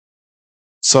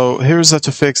So here's how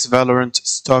to fix Valorant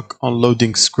stuck on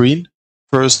loading screen.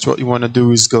 First, what you want to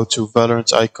do is go to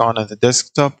Valorant icon at the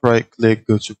desktop, right click,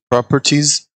 go to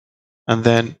properties, and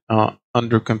then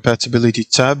under compatibility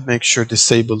tab, make sure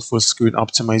disable full screen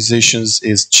optimizations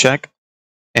is checked,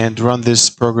 and run this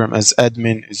program as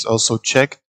admin is also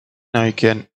checked. Now you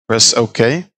can press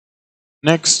OK.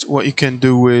 Next, what you can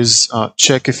do is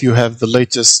check if you have the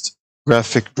latest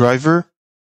graphic driver.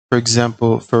 For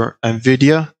example, for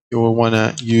NVIDIA, you will want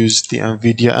to use the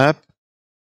NVIDIA app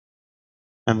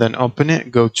and then open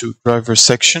it, go to driver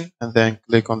section, and then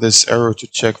click on this arrow to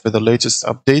check for the latest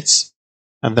updates,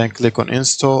 and then click on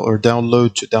install or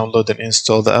download to download and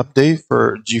install the update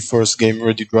for GeForce Game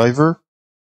Ready driver.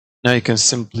 Now you can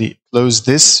simply close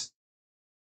this.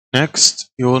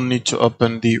 Next, you will need to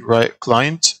open the Riot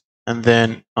client and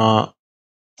then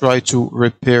try to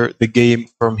repair the game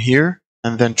from here,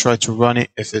 and then try to run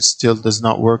it. If it still does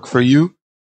not work for you,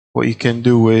 what you can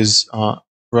do is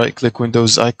right click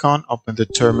Windows icon, open the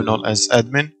terminal as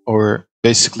admin, or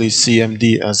basically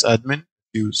CMD as admin.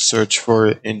 You search for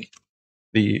it in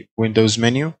the Windows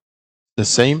menu, the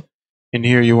same. In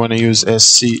here you want to use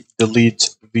SC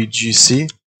delete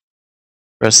VGC,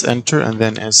 press enter, and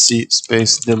then SC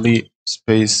space delete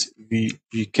space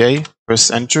VGK,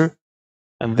 press enter,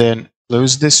 and then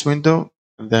close this window,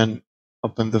 and then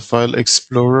open the File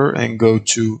Explorer and go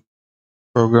to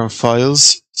Program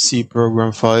Files, see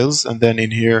Program Files, and then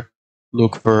in here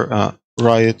look for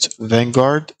Riot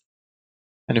Vanguard.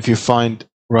 And if you find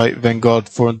Riot Vanguard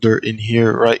folder in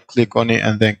here, right click on it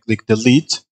and then click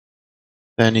delete.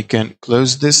 Then you can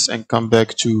close this and come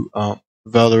back to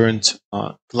Valorant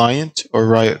client or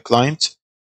Riot client,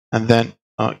 and then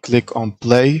click on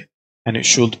play, and it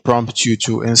should prompt you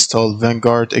to install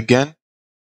Vanguard again.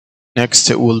 Next,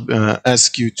 it will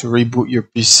ask you to reboot your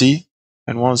PC,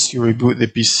 and once you reboot the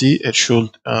PC, it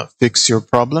should fix your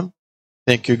problem.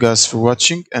 Thank you guys for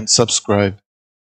watching, and subscribe.